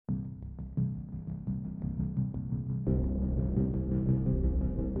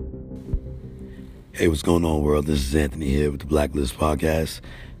Hey, what's going on, world? This is Anthony here with the Blacklist Podcast,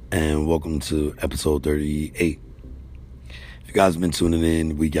 and welcome to episode 38. If you guys have been tuning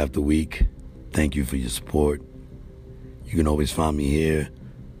in week after week, thank you for your support. You can always find me here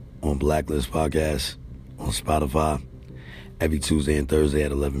on Blacklist Podcast on Spotify every Tuesday and Thursday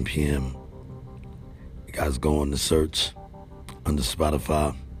at 11 p.m. You guys go on the search under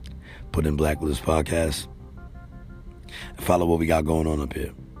Spotify, put in Blacklist Podcast, and follow what we got going on up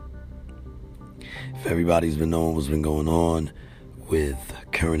here. If everybody's been knowing what's been going on with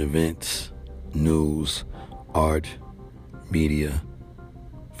current events, news, art, media,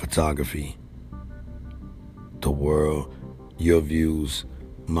 photography, the world, your views,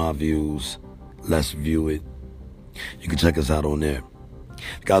 my views, let's view it. You can check us out on there.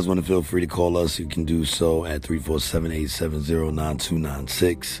 If you guys want to feel free to call us, you can do so at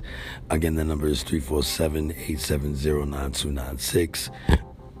 347-870-9296. Again, the number is 347-870-9296.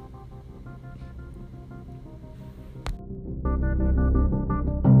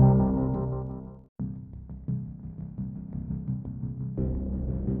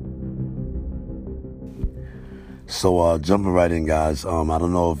 So jumping right in, guys, I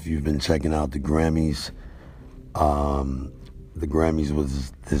don't know if you've been checking out the Grammys. The Grammys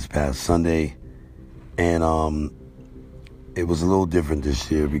was this past Sunday, and it was a little different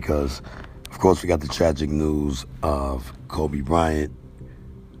this year because, of course, we got the tragic news of Kobe Bryant,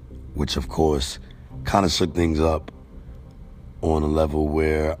 which, of course, kind of shook things up on a level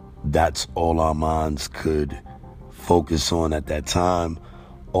where that's all our minds could focus on at that time.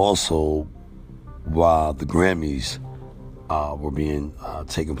 Also, while the Grammys were being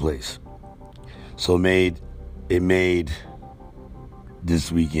taking place. So it made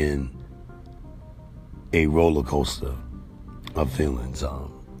this weekend a roller coaster of feelings.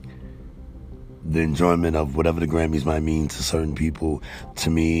 The enjoyment of whatever the Grammys might mean to certain people,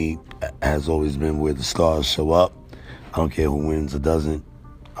 to me, has always been where the stars show up. I don't care who wins or doesn't.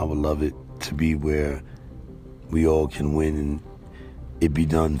 I would love it to be where we all can win and it be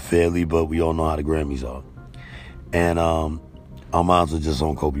done fairly, but we all know how the Grammys are. And our minds are just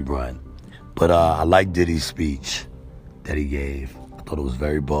on Kobe Bryant. But I like Diddy's speech that he gave. I thought it was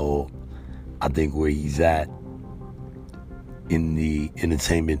very bold. I think where he's at in the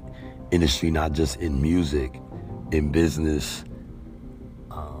entertainment industry, not just in music, in business,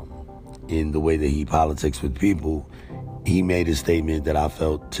 in the way that he politics with people, he made a statement that I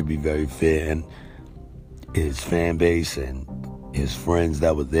felt to be very fair. And his fan base and his friends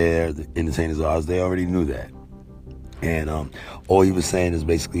that were there, the entertainers of ours, they already knew that. And all he was saying is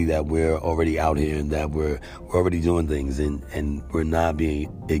basically that we're already out here and that we're already doing things and we're not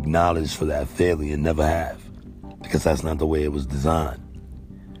being acknowledged for that fairly and never have, because that's not the way it was designed.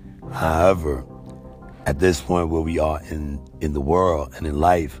 However, at this point where we are in the world and in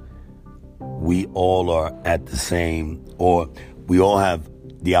life, we all are at the same, or we all have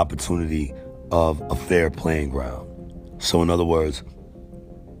the opportunity of a fair playing ground. So in other words,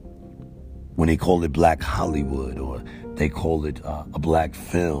 when they call it Black Hollywood, or they call it a black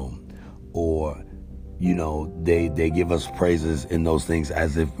film, or, you know, they give us praises in those things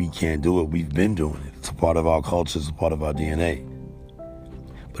as if we can't do it. We've been doing it. It's a part of our culture. It's a part of our DNA.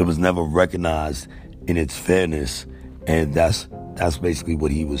 But it was never recognized in its fairness, and that's basically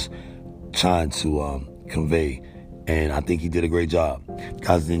what he was trying to convey. And I think he did a great job. If you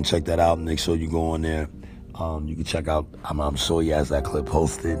guys didn't check that out, make sure you go on there. You can check out, I'm sure he has that clip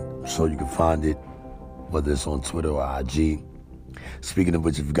posted, so you can find it, whether it's on Twitter or IG. Speaking of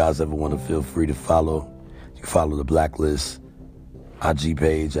which, if you guys ever want to, feel free to follow. You can follow the Blacklist IG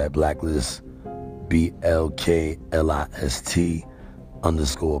page at Blacklist, BLKLIST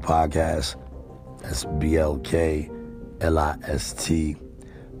 _podcast. That's BLKLIST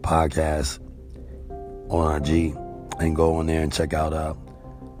podcast on IG. And go on there and check out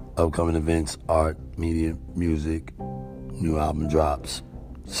upcoming events, art, media, music, new album drops,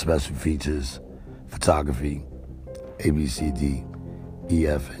 special features, photography, ABCD,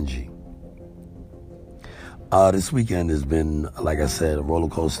 EF, and G. This weekend has been, like I said, a roller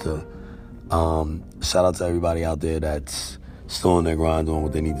coaster. Shout out to everybody out there that's still on their grind, doing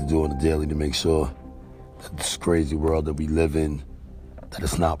what they need to do on the daily to make sure that this crazy world that we live in, that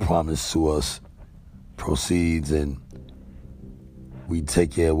it's not promised to us, proceeds, and we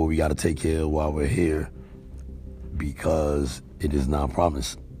take care of what we got to take care of while we're here, because it is not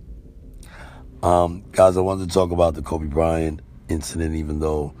promised. Guys, I wanted to talk about the Kobe Bryant incident, even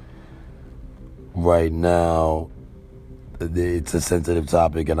though right now it's a sensitive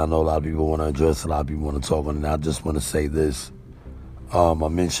topic, and I know a lot of people want to address it, a lot of people want to talk on it. And I just want to say this. I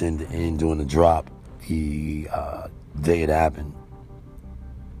mentioned in doing the drop the day it happened.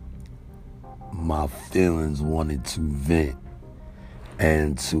 my feelings, wanted to vent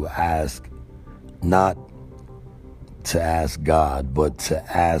and to ask, not to ask God, but to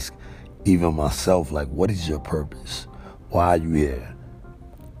ask even myself, like, what is your purpose? Why are you here?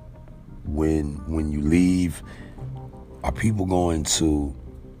 When you leave, are people going to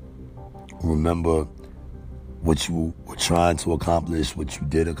remember what you were trying to accomplish, what you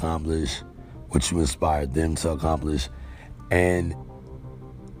did accomplish, what you inspired them to accomplish? And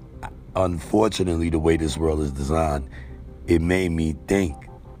unfortunately, the way this world is designed, it made me think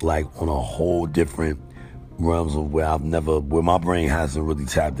like on a whole different realms of where where my brain hasn't really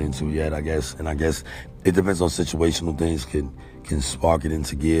tapped into yet, I guess. And I guess it depends on situational things can spark it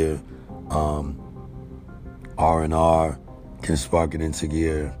into gear. R&R can spark it into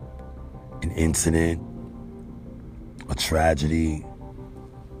gear. An incident, a tragedy,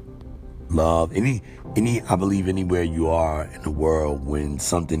 love, I believe anywhere you are in the world, when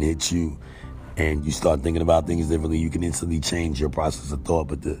something hits you and you start thinking about things differently, you can instantly change your process of thought.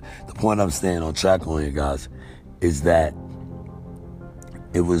 But the point I'm staying on track on here, guys, is that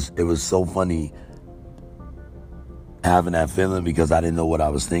it was so funny having that feeling, because I didn't know what I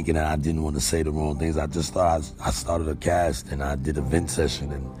was thinking and I didn't want to say the wrong things. I just thought I started a cast and I did a vent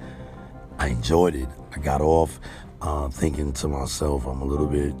session and I enjoyed it. I got off thinking to myself, I'm a little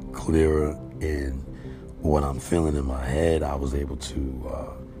bit clearer in what I'm feeling in my head. I was able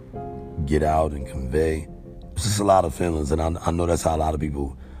to get out and convey. It's just a lot of feelings, and I know that's how a lot of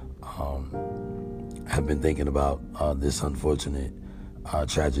people have been thinking about this unfortunate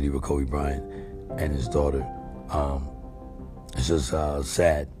tragedy with Kobe Bryant and his daughter. It's just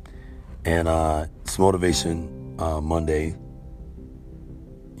sad. And it's Motivation Monday.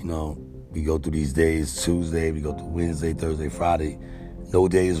 You know, we go through these days, Tuesday, we go through Wednesday, Thursday, Friday. No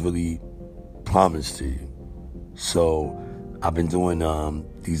day is really promised to you. So I've been doing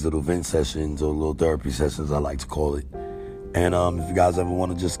these little vent sessions, or little therapy sessions, I like to call it. And if you guys ever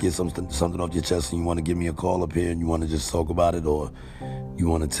want to just get something off your chest and you want to give me a call up here and you want to just talk about it, or you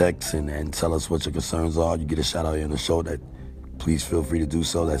want to text and tell us what your concerns are, you get a shout out here on the show, that please feel free to do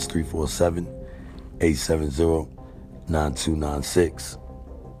so. That's 347-870-9296.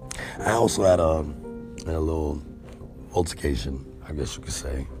 I also had a little altercation, I guess you could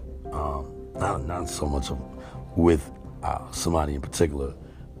say. Not so much with somebody in particular,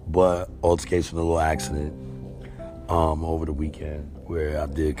 but altercation, a little accident over the weekend where I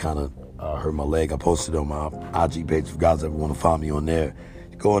did kind of hurt my leg. I posted on my IG page. If you guys ever want to find me on there,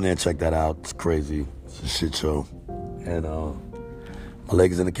 go on there and check that out. It's crazy. It's a shit show. And my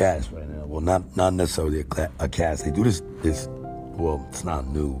leg is in a cast right now. Well, not necessarily a cast. They do this, well, it's not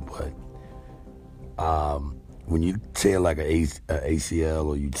new, but when you tear like a ACL,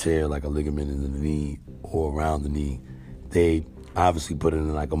 or you tear like a ligament in the knee or around the knee, they obviously put it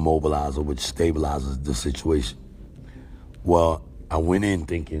in like a mobilizer, which stabilizes the situation. Well, I went in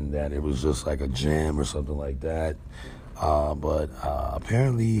thinking that it was just like a jam or something like that, but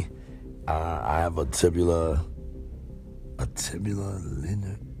apparently I have a tibula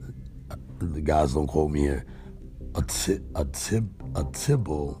linear. The guys don't quote me here. A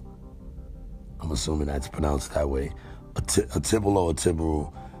tibal. I'm assuming that's pronounced that way. A tibal or a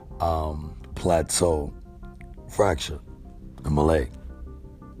tibial plateau fracture in my leg.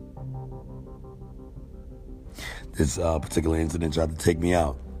 This particular incident tried to take me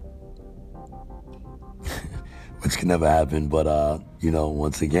out, which can never happen. But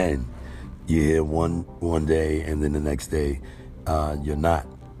once again, you're here one day and then the next day you're not.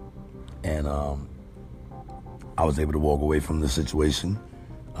 And I was able to walk away from the situation.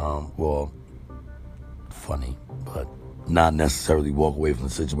 Well, funny, but not necessarily walk away from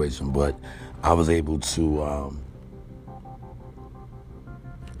the situation, but I was able to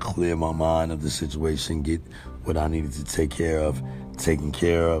clear my mind of the situation, get what I needed to take care of, taken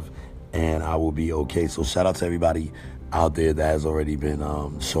care of, and I will be okay. So shout out to everybody out there that has already been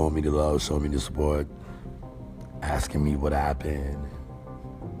showing me the love, showing me the support, asking me what happened,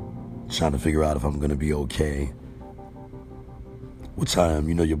 trying to figure out if I'm going to be okay. Which I am.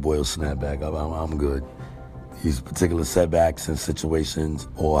 You know your boy will snap back. I'm good. These particular setbacks and situations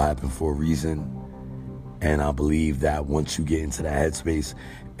all happen for a reason. And I believe that once you get into that headspace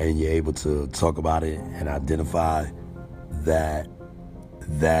and you're able to talk about it and identify that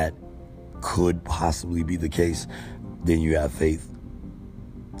could possibly be the case, then you have faith.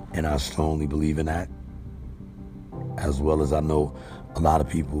 And I strongly believe in that. As well as I know a lot of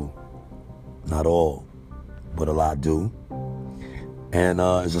people, not all, but a lot do. And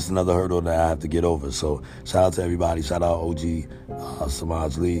it's just another hurdle that I have to get over. So shout out to everybody. Shout out OG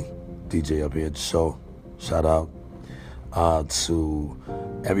Samaj Lee, DJ up here at the show. Shout out. to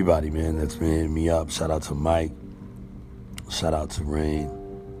everybody, man, that's been hitting me up. Shout out to Mike. Shout out to Rain.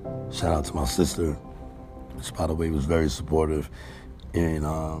 Shout out to my sister, which, by the way, was very supportive in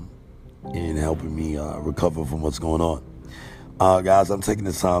helping me recover from what's going on. Guys, I'm taking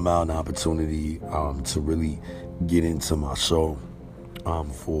this time out and opportunity to really get into my show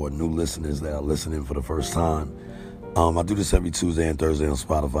for new listeners that are listening for the first time. I do this every Tuesday and Thursday on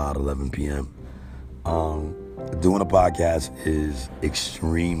Spotify at 11 p.m. Doing a podcast is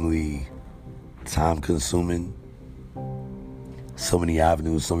extremely time-consuming. So many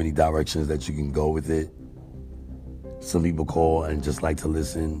avenues, so many directions that you can go with it. Some people call and just like to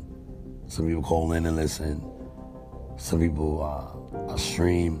listen. Some people call in and listen. Some people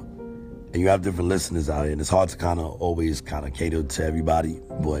stream. And you have different listeners out here. And it's hard to always cater to everybody.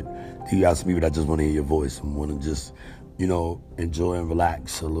 But you got some people that just want to hear your voice and want to just, enjoy and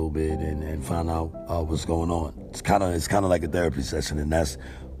relax a little bit and find out what's going on. It's kind of like a therapy session, and that's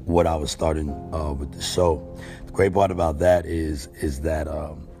what I was starting with the show. The great part about that is that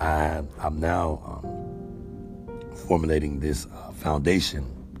I'm now formulating this foundation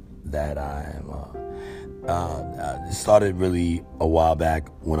that I am. It started really a while back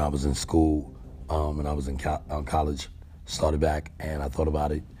when I was in school, when I was in college. Started back, and I thought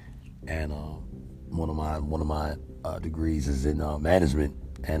about it, and one of my degrees is in management,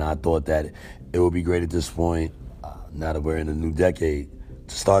 and I thought that it would be great at this point, now that we're in a new decade,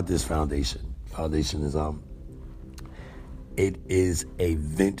 to start this foundation. Foundation is it is a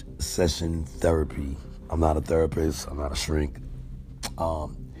vent session therapy. I'm not a therapist. I'm not a shrink.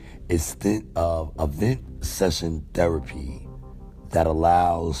 It's a vent session therapy that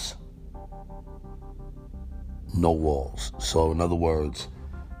allows no walls. So, in other words,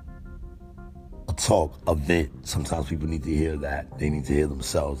 a vent. Sometimes people need to hear that. They need to hear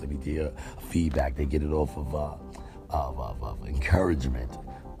themselves. They need to hear feedback. They get it off of encouragement,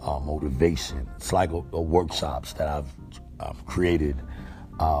 motivation. It's like a workshops that I've created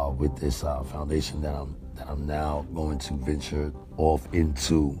with this foundation that I'm now going to venture off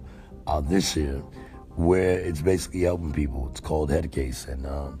into this year, where it's basically helping people. It's called Headcase, and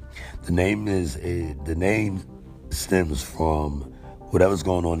the name stems from whatever's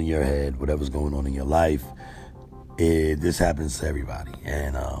going on in your head, whatever's going on in your life. This happens to everybody,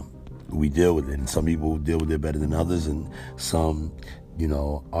 and we deal with it. And some people deal with it better than others, and some,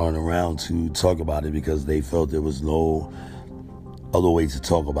 aren't around to talk about it because they felt there was no other way to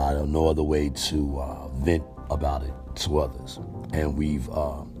talk about it, or no other way to vent about it to others. And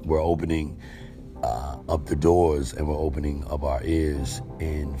we're opening up the doors, and we're opening up our ears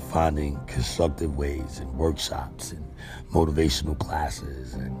and finding constructive ways and workshops and motivational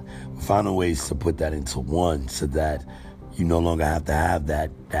classes, and we're finding ways to put that into one, so that you no longer have to have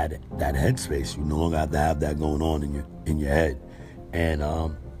that headspace. You no longer have to have that going on in your head. And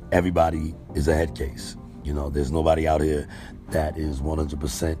everybody is a head case. There's nobody out here that is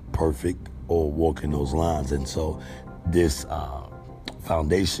 100% perfect or walking those lines. And so this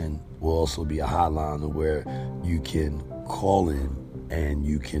foundation will also be a hotline where you can call in and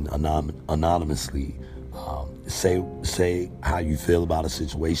you can anonymously say how you feel about a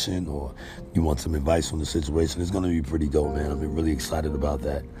situation, or you want some advice on the situation. It's going to be pretty dope, man. I'm really excited about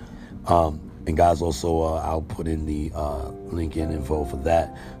that. And guys, also, I'll put in the link in info for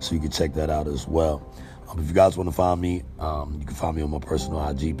that, so you can check that out as well. If you guys want to find me, you can find me on my personal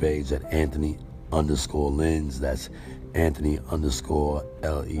IG page at Anthony_Lenz. That's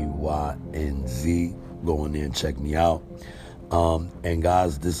Anthony_LEYNZ. Go in there and check me out. And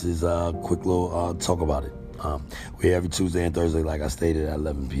guys, this is a quick little talk about it. We're here every Tuesday and Thursday, like I stated, at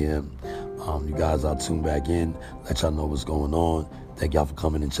 11 p.m. You guys, I'll tune back in, let y'all know what's going on. Thank y'all for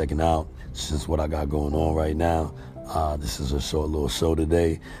coming and checking out. It's just what I got going on right now. This is a short little show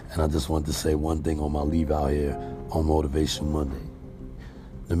today, and I just wanted to say one thing on my leave out here on Motivation Monday.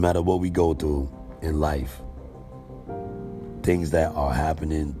 No matter what we go through in life, things that are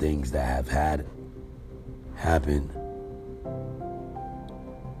happening, things that have had happen,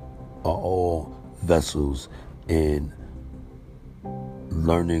 are all vessels in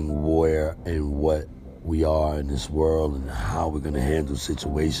learning where and what we are in this world and how we're going to handle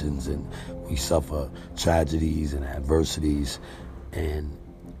situations. And we suffer tragedies and adversities, and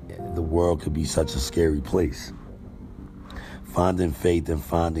the world could be such a scary place. Finding faith and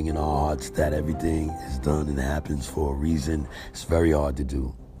finding in our hearts that everything is done and happens for a reason is very hard to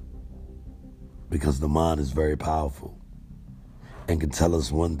do, because the mind is very powerful and can tell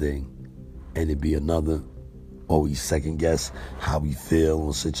us one thing and it be another, or we second guess how we feel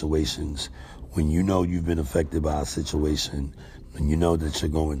on situations. When you know you've been affected by a situation, when you know that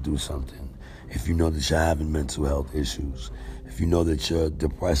you're going through something, If you know that you're having mental health issues, if you know that you're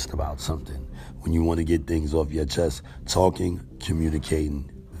depressed about something, when you want to get things off your chest, talking, communicating,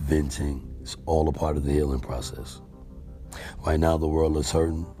 venting, it's all a part of the healing process. Right now, the world is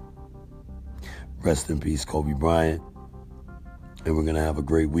hurting. Rest in peace, Kobe Bryant. And we're going to have a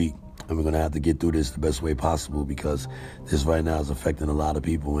great week. And we're going to have to get through this the best way possible, because this right now is affecting a lot of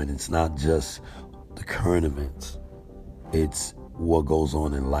people. And it's not just the current events. It's what goes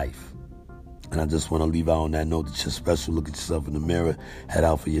on in life. And I just want to leave out on that note that you're special. Look at yourself in the mirror. Head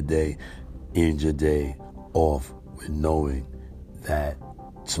out for your day. End your day off with knowing that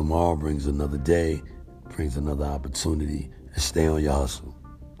tomorrow brings another day, brings another opportunity, and stay on your hustle.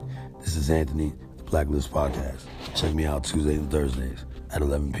 This is Anthony, the Blacklist Podcast. Check me out Tuesdays and Thursdays at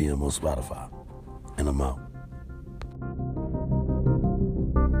 11 p.m. on Spotify. And I'm out.